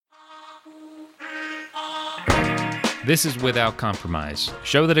This is Without Compromise, a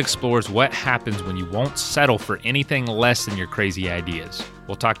show that explores what happens when you won't settle for anything less than your crazy ideas.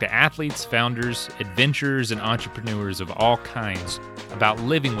 We'll talk to athletes, founders, adventurers, and entrepreneurs of all kinds about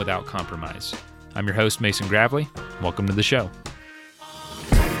living without compromise. I'm your host, Mason Gravely. Welcome to the show.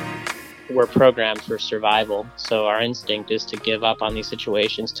 We're programmed for survival, so our instinct is to give up on these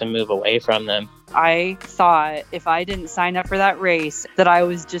situations, to move away from them. I thought if I didn't sign up for that race, that I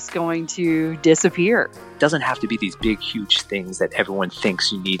was just going to disappear. It doesn't have to be these big, huge things that everyone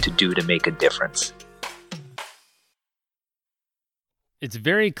thinks you need to do to make a difference. It's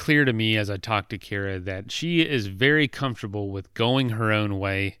very clear to me as I talk to Kara that she is very comfortable with going her own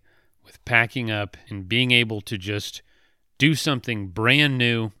way, with packing up and being able to just do something brand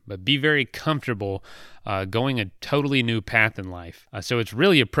new, but be very comfortable going a totally new path in life. So it's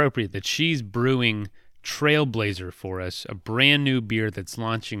really appropriate that she's brewing Trailblazer for us, a brand new beer that's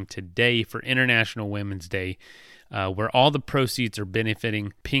launching today for International Women's Day, where all the proceeds are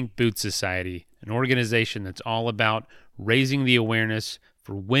benefiting Pink Boots Society, an organization that's all about raising the awareness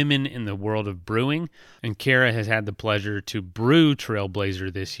for women in the world of brewing. And Kara has had the pleasure to brew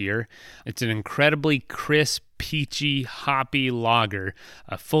Trailblazer this year. It's an incredibly crisp, peachy, hoppy lager,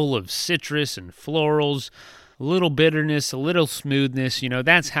 full of citrus and florals, a little bitterness, a little smoothness. You know,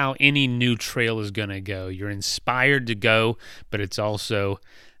 that's how any new trail is going to go. You're inspired to go, but it also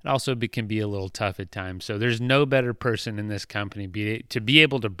can be a little tough at times. So there's no better person in this company to be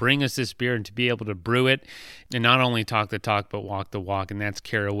able to bring us this beer and to be able to brew it and not only talk the talk, but walk the walk, and that's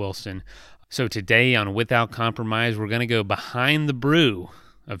Kara Wilson. So today on Without Compromise, we're going to go behind the brew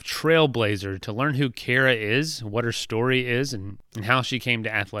of Trailblazer to learn who Kara is, what her story is, and how she came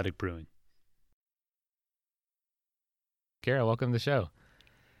to athletic brewing. Kara, welcome to the show.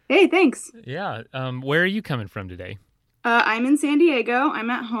 Hey, thanks. Yeah. Where are you coming from today? I'm in San Diego. I'm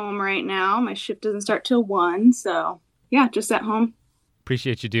at home right now. My shift doesn't start till 1, so yeah, just at home.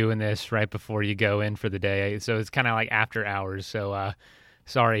 Appreciate you doing this right before you go in for the day. So it's kind of like after hours, so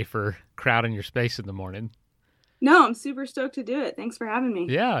sorry for crowding your space in the morning. No, I'm super stoked to do it. Thanks for having me.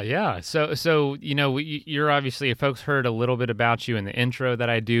 Yeah. So you know, you're obviously, folks heard a little bit about you in the intro that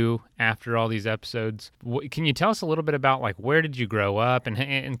I do after all these episodes. Can you tell us a little bit about, like, where did you grow up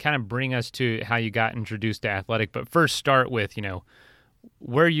and kind of bring us to how you got introduced to athletic? But first start with, you know,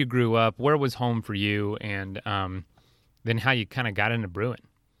 where you grew up, where was home for you, and then how you kind of got into brewing.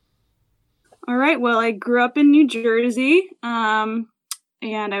 All right. Well, I grew up in New Jersey, and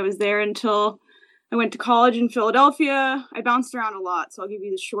I was there until I went to college in Philadelphia. I bounced around a lot, so I'll give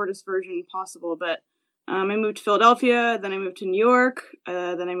you the shortest version possible. But I moved to Philadelphia, then I moved to New York,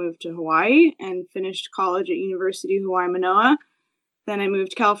 then I moved to Hawaii and finished college at University of Hawaii Manoa. Then I moved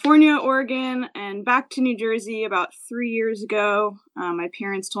to California, Oregon, and back to New Jersey about 3 years ago. My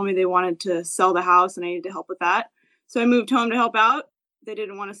parents told me they wanted to sell the house and I needed to help with that. So I moved home to help out. They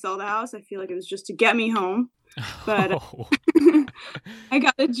didn't want to sell the house. I feel like it was just to get me home. But I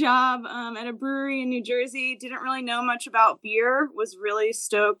got a job at a brewery in New Jersey. Didn't really know much about beer. Was really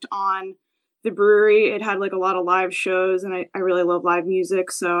stoked on the brewery. It had like a lot of live shows, and I really love live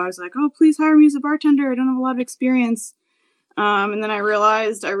music. So I was like, oh, please hire me as a bartender. I don't have a lot of experience. And then I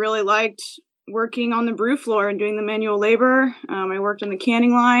realized I really liked working on the brew floor and doing the manual labor. I worked on the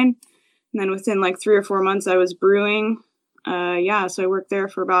canning line. And then within like 3 or 4 months, I was brewing. So I worked there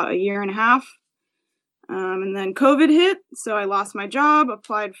for about a year and a half. And then COVID hit, so I lost my job,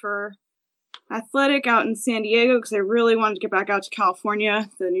 applied for athletic out in San Diego because I really wanted to get back out to California.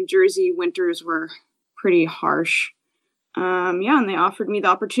 The New Jersey winters were pretty harsh. And they offered me the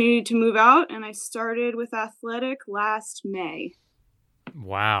opportunity to move out, and I started with athletic last May.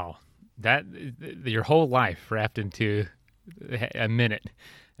 Wow. That your whole life wrapped into a minute.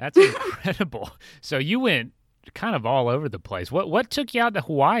 That's incredible. So you went kind of all over the place. What took you out to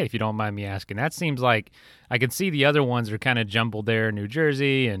Hawaii, if you don't mind me asking? That seems like, I can see the other ones are kind of jumbled there, New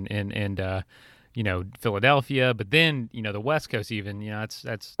Jersey and you know, Philadelphia, but then, you know, the West Coast even, you know,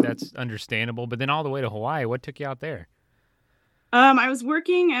 that's understandable. But then all the way to Hawaii, what took you out there? I was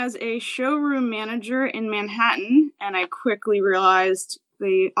working as a showroom manager in Manhattan, and I quickly realized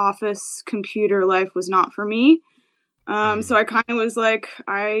the office computer life was not for me. So I kind of was like,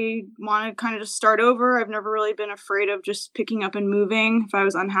 I want to kind of just start over. I've never really been afraid of just picking up and moving if I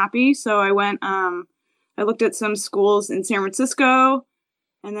was unhappy. So I went, I looked at some schools in San Francisco,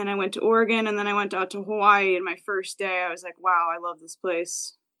 and then I went to Oregon, and then I went out to Hawaii. And my first day, I was like, wow, I love this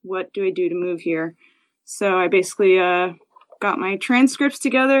place. What do I do to move here? So I basically got my transcripts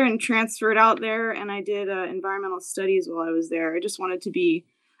together and transferred out there. And I did environmental studies while I was there. I just wanted to be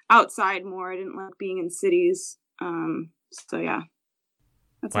outside more. I didn't like being in cities. So yeah,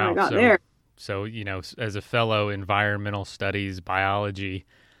 that's how I got there. So, as a fellow environmental studies biology,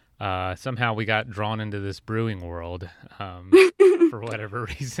 somehow we got drawn into this brewing world for whatever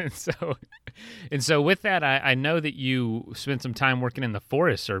reason. So with that, I know that you spent some time working in the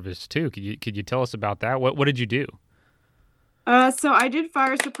Forest Service too. Could you tell us about that? What did you do? So I did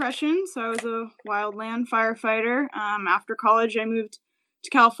fire suppression. So I was a wildland firefighter. After college, I moved to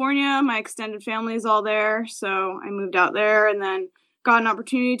California. My extended family is all there. So I moved out there and then got an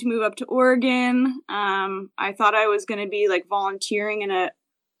opportunity to move up to Oregon. I thought I was going to be like volunteering in a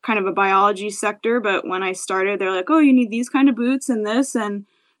kind of a biology sector. But when I started, they're like, oh, you need these kind of boots and this. And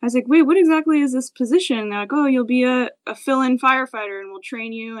I was like, wait, what exactly is this position? And they're like, oh, you'll be a fill-in firefighter and we'll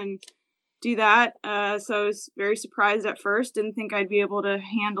train you and do that. So I was very surprised at first, didn't think I'd be able to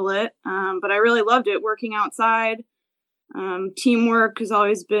handle it. But I really loved it, working outside. Teamwork has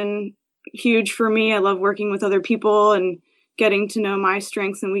always been huge for me. I love working with other people and getting to know my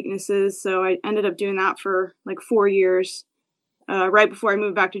strengths and weaknesses. So I ended up doing that for like 4 years, right before I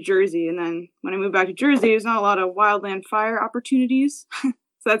moved back to Jersey. And then when I moved back to Jersey, there's not a lot of wildland fire opportunities. So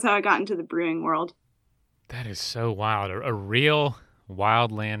that's how I got into the brewing world. That is so wild. A real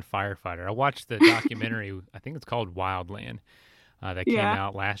wildland firefighter. I watched the documentary, I think it's called Wildland, that came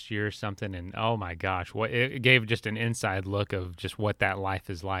out last year or something. And oh my gosh, it gave just an inside look of just what that life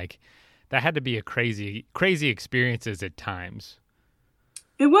is like. That had to be a crazy experiences at times.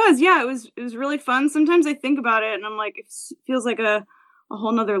 It was, yeah. It was really fun. Sometimes I think about it and I'm like, it feels like a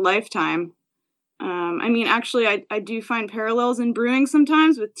whole nother lifetime. I mean, actually, I do find parallels in brewing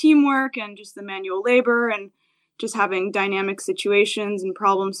sometimes with teamwork and just the manual labor and just having dynamic situations and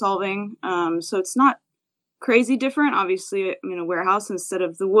problem solving. So it's not crazy different. Obviously, I'm in a warehouse instead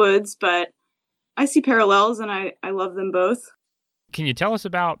of the woods, but I see parallels and I love them both. Can you tell us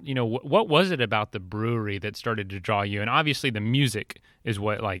about, what was it about the brewery that started to draw you? And obviously the music is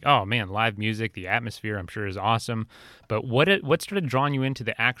what, like, oh man, live music, the atmosphere I'm sure is awesome. But what started drawing you into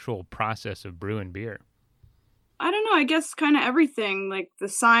the actual process of brewing beer? I don't know. I guess kind of everything. Like the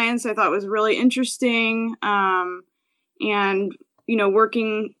science I thought was really interesting. And,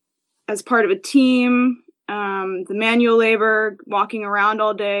 working as part of a team, the manual labor, walking around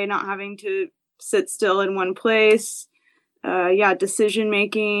all day, not having to sit still in one place. Decision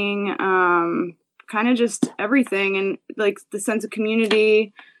making, kind of just everything. And like the sense of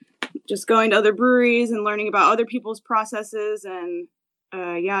community, just going to other breweries and learning about other people's processes and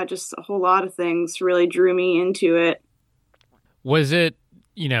just a whole lot of things really drew me into it. Was it,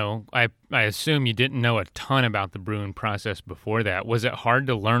 I assume you didn't know a ton about the brewing process before that. Was it hard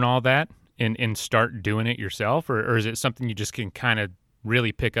to learn all that and start doing it yourself, or is it something you just can kind of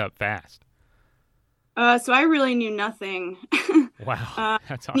really pick up fast? So I really knew nothing. Wow,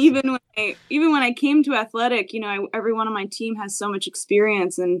 that's awesome. Even when I came to athletic, everyone on my team has so much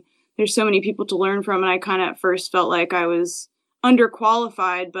experience and there's so many people to learn from. And I kind of at first felt like I was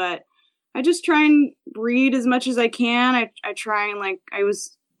underqualified, but I just try and read as much as I can. I try and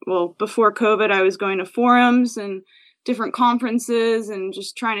before COVID, I was going to forums and different conferences and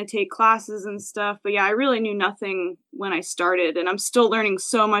just trying to take classes and stuff. But yeah, I really knew nothing when I started and I'm still learning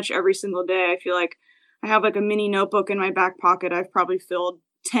so much every single day. I feel like I have like a mini notebook in my back pocket. I've probably filled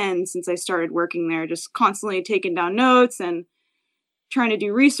 10 since I started working there, just constantly taking down notes and trying to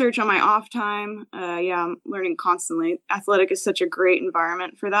do research on my off time. I'm learning constantly. Athletic is such a great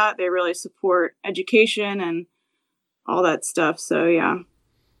environment for that. They really support education and all that stuff. So yeah.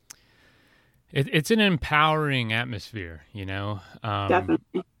 It's an empowering atmosphere,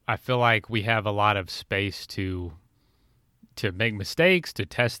 Definitely. I feel like we have a lot of space to make mistakes, to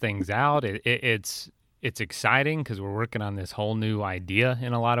test things out. It's exciting because we're working on this whole new idea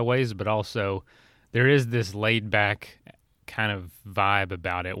in a lot of ways, but also there is this laid back kind of vibe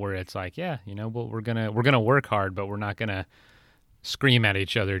about it where it's like, we're gonna work hard, but we're not gonna scream at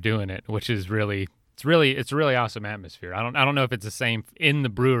each other doing it, which is it's a really awesome atmosphere. I don't know if it's the same in the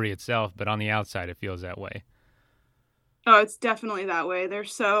brewery itself, but on the outside it feels that way. Oh, it's definitely that way. They're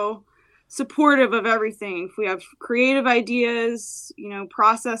so supportive of everything. If we have creative ideas,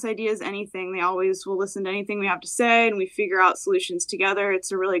 process ideas, anything, they always will listen to anything we have to say and we figure out solutions together.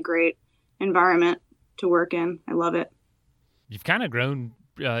 It's a really great environment to work in. I love it. You've kind of grown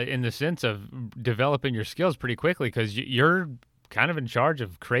in the sense of developing your skills pretty quickly because you're kind of in charge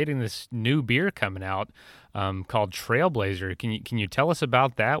of creating this new beer coming out called Trailblazer. Can you tell us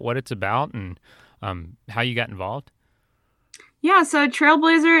about that, what it's about and how you got involved? Yeah, so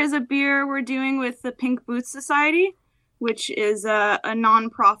Trailblazer is a beer we're doing with the Pink Boots Society, which is a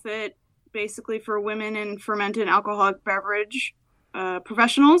nonprofit basically for women in fermented alcoholic beverage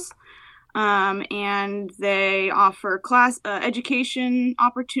professionals. And they offer class education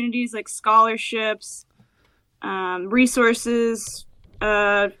opportunities like scholarships, resources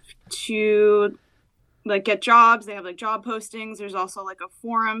to like get jobs. They have like job postings. There's also like a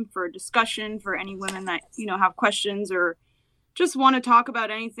forum for discussion for any women that, you know, have questions or just want to talk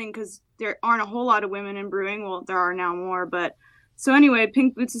about anything, because there aren't a whole lot of women in brewing. Well, there are now more, but so anyway,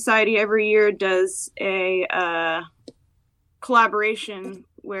 Pink Boot Society every year does a collaboration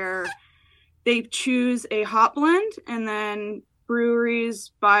where they choose a hop blend, and then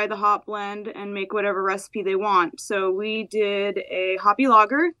breweries buy the hop blend and make whatever recipe they want. So we did a hoppy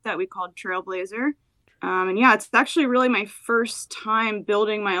lager that we called Trailblazer. And yeah, it's actually really my first time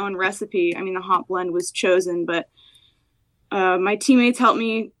building my own recipe. I mean, the hop blend was chosen, but my teammates helped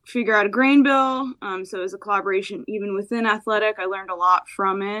me figure out a grain bill. So it was a collaboration even within Athletic. I learned a lot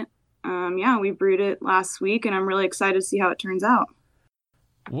from it. Yeah, we brewed it last week, and I'm really excited to see how it turns out.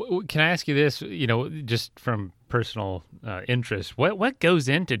 Can I ask you this, you know, just from personal interest, what goes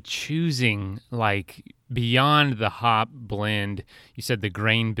into choosing, like, beyond the hop blend? You said the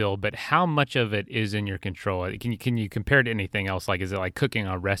grain bill, but how much of it is in your control? Can you compare it to anything else? Like, is it like cooking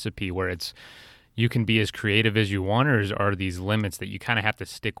a recipe where you can be as creative as you want, or are these limits that you kind of have to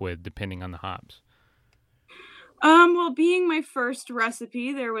stick with depending on the hops? Well, being my first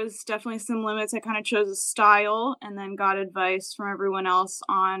recipe, there was definitely some limits. I kind of chose a style and then got advice from everyone else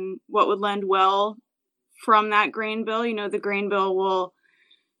on what would lend well from that grain bill. You know, the grain bill will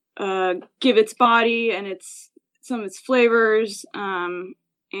give its body and some of its flavors.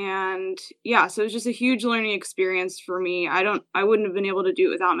 And yeah, so it was just a huge learning experience for me. I wouldn't have been able to do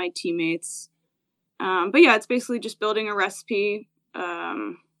it without my teammates. But yeah, it's basically just building a recipe.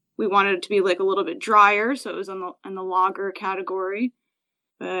 We wanted it to be like a little bit drier, so it was in the lager category.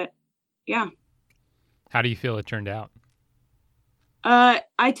 But yeah. How do you feel it turned out?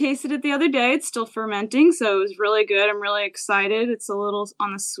 I tasted it the other day. It's still fermenting, so it was really good. I'm really excited. It's a little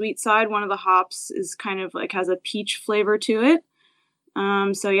on the sweet side. One of the hops is kind of like has a peach flavor to it.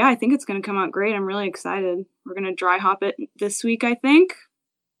 So yeah, I think it's going to come out great. I'm really excited. We're going to dry hop it this week, I think.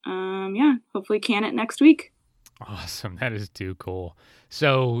 Yeah, hopefully can it next week. Awesome. That is too cool.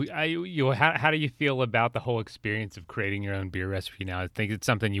 So how do you feel about the whole experience of creating your own beer recipe now? I think it's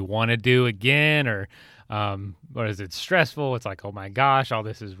something you want to do again, or is it stressful? It's like, oh my gosh, all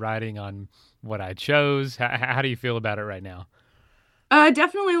this is riding on what I chose. How do you feel about it right now?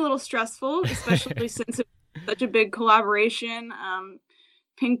 Definitely a little stressful, especially since it's such a big collaboration.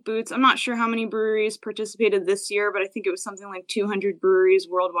 Pink Boots, I'm not sure how many breweries participated this year, but I think it was something like 200 breweries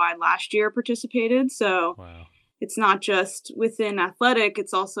worldwide last year participated. So wow. It's not just within Athletic,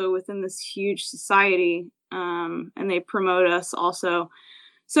 it's also within this huge society, and they promote us also.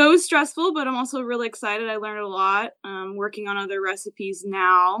 So it was stressful, but I'm also really excited. I learned a lot, working on other recipes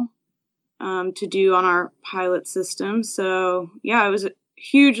now to do on our pilot system. So yeah, it was a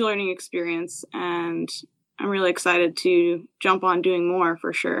huge learning experience, and I'm really excited to jump on doing more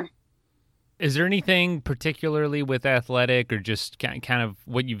for sure. Is there anything particularly with Athletic or just kind of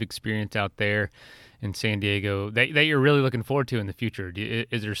what you've experienced out there in San Diego that you're really looking forward to in the future?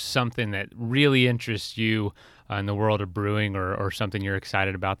 Is there something that really interests you in the world of brewing or something you're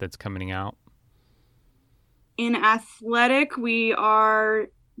excited about that's coming out? In Athletic, we are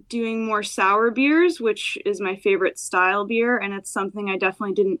doing more sour beers, which is my favorite style beer, and it's something I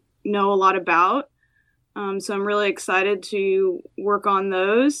definitely didn't know a lot about. So I'm really excited to work on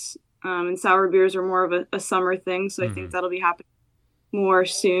those. And sour beers are more of a summer thing, so I think that'll be happening more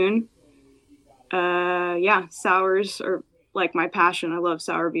soon. Yeah, sours are like my passion. I love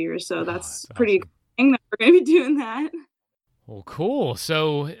sour beers, so that's pretty exciting that we're going to be doing that. Well, cool.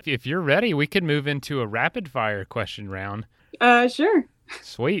 So if you're ready, we could move into a rapid fire question round. Sure.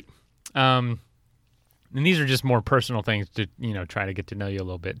 Sweet. And these are just more personal things to, try to get to know you a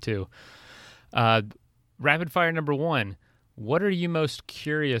little bit too. Rapid fire number 1. What are you most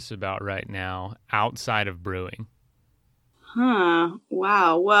curious about right now outside of brewing? Wow.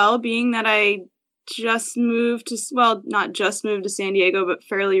 Well, being that I just moved not just moved to San Diego, but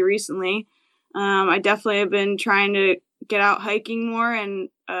fairly recently, I definitely have been trying to get out hiking more and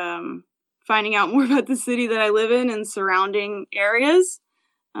finding out more about the city that I live in and surrounding areas.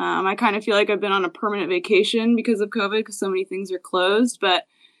 I kind of feel like I've been on a permanent vacation because of COVID, because so many things are closed. But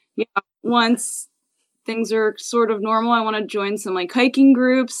yeah, once things are sort of normal, I want to join some like hiking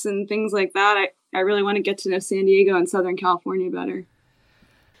groups and things like that. I really want to get to know San Diego and Southern California better.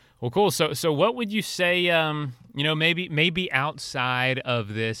 Well, cool. So what would you say, maybe outside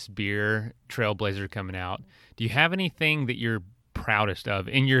of this beer Trailblazer coming out, do you have anything that you're proudest of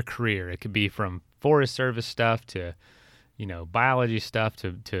in your career? It could be from Forest Service stuff to, biology stuff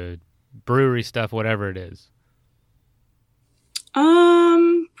to brewery stuff, whatever it is?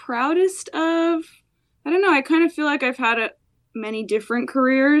 Proudest of, I don't know. I kind of feel like I've had many different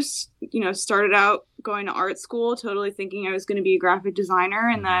careers. Started out going to art school, totally thinking I was going to be a graphic designer,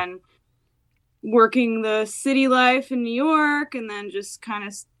 and then working the city life in New York, and then just kind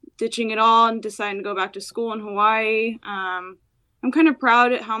of ditching it all and deciding to go back to school in Hawaii. I'm kind of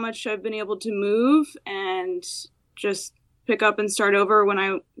proud at how much I've been able to move and just pick up and start over when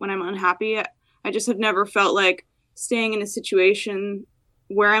I'm unhappy. I just have never felt like staying in a situation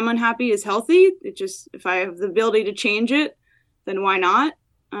where I'm unhappy is healthy. If I have the ability to change it, then why not?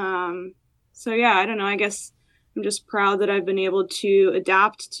 So yeah, I don't know. I guess I'm just proud that I've been able to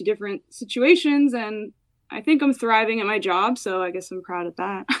adapt to different situations, and I think I'm thriving at my job. So I guess I'm proud of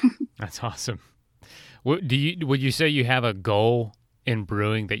that. That's awesome. Would you say you have a goal in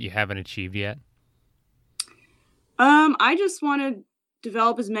brewing that you haven't achieved yet? I just want to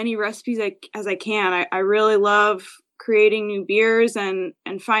develop as many recipes as I can. I really love creating new beers and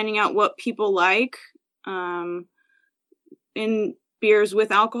finding out what people like in beers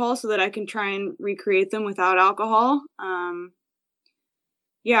with alcohol, so that I can try and recreate them without alcohol. I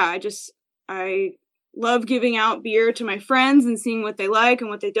love giving out beer to my friends and seeing what they like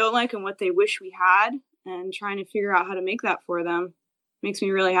and what they don't like and what they wish we had, and trying to figure out how to make that for them. Makes me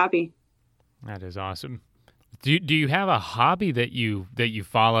really happy. That is awesome. Do you have a hobby that you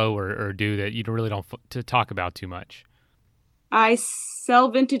follow or do that you really don't to talk about too much? I sell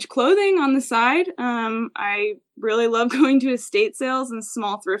vintage clothing on the side. I really love going to estate sales and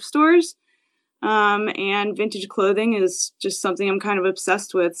small thrift stores. And vintage clothing is just something I'm kind of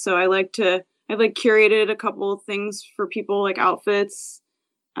obsessed with. So I've curated a couple of things for people, like outfits.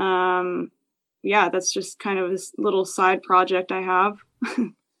 That's just kind of this little side project I have.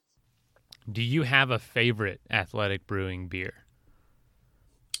 Do you have a favorite Athletic Brewing beer?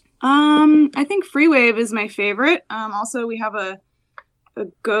 I think Free Wave is my favorite. Also, we have a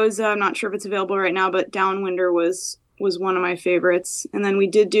Goza. I'm not sure if it's available right now, but Downwinder was one of my favorites. And then we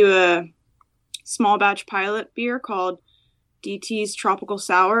did do a small batch pilot beer called DT's Tropical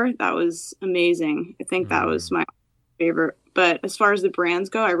Sour. That was amazing. I think that was my favorite. But as far as the brands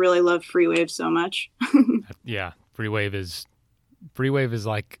go, I really love Free Wave so much. Yeah, Free Wave is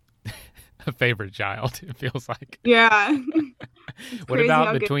like a favorite child, it feels like. Yeah. What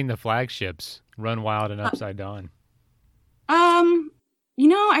about between the flagships, Run Wild and Upside Down?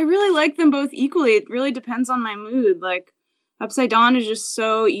 I really like them both equally. It really depends on my mood. Like, Upside Down is just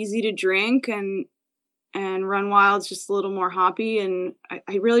so easy to drink, and Run Wild's just a little more hoppy, and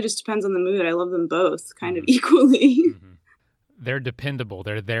I really just depends on the mood. I love them both kind of equally. Mm-hmm. They're dependable.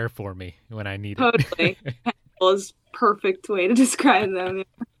 They're there for me when I need it. Totally. Dependable is perfect way to describe them.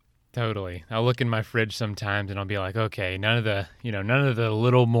 Totally. I'll look in my fridge sometimes and I'll be like, okay, none of the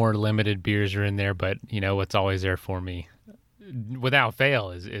little more limited beers are in there, but what's always there for me without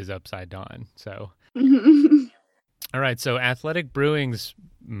fail is Upside Down. So, all right. So Athletic Brewing's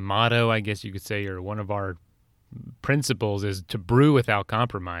motto, I guess you could say, or one of our principles, is to brew without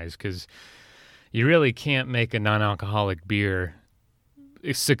compromise, because you really can't make a non-alcoholic beer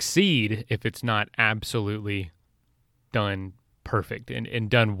succeed if it's not absolutely done perfect and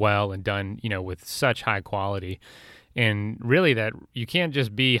done well and done, with such high quality. And really, that you can't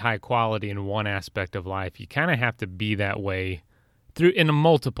just be high quality in one aspect of life. You kind of have to be that way in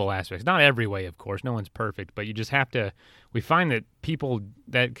multiple aspects. Not every way, of course. No one's perfect, but you just have to. We find that people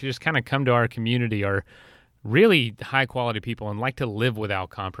that just kind of come to our community are really high quality people and like to live without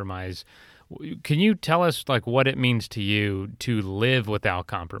compromise. Can you tell us what it means to you to live without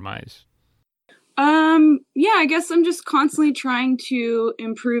compromise? I guess I'm just constantly trying to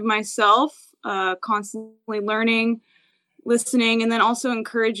improve myself, constantly learning, listening, and then also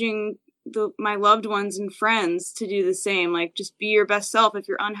encouraging my loved ones and friends to do the same. Like, just be your best self. If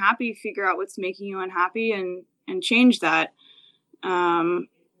you're unhappy, figure out what's making you unhappy and change that.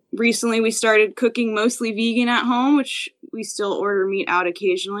 Recently we started cooking mostly vegan at home, which we still order meat out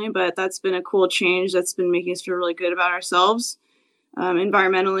occasionally, but that's been a cool change. That's been making us feel really good about ourselves,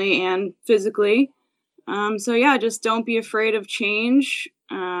 environmentally and physically. Just don't be afraid of change,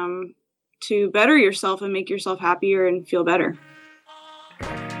 to better yourself and make yourself happier and feel better.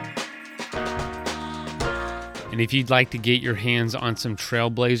 And if you'd like to get your hands on some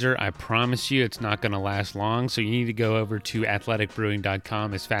Trailblazer, I promise you it's not going to last long. So you need to go over to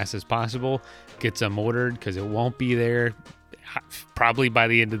athleticbrewing.com as fast as possible, get some ordered, because it won't be there probably by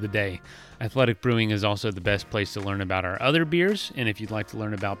the end of the day. Athletic Brewing is also the best place to learn about our other beers. And if you'd like to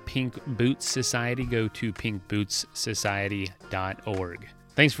learn about Pink Boots Society, go to pinkbootssociety.org.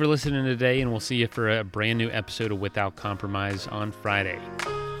 Thanks for listening today, and we'll see you for a brand new episode of Without Compromise on Friday.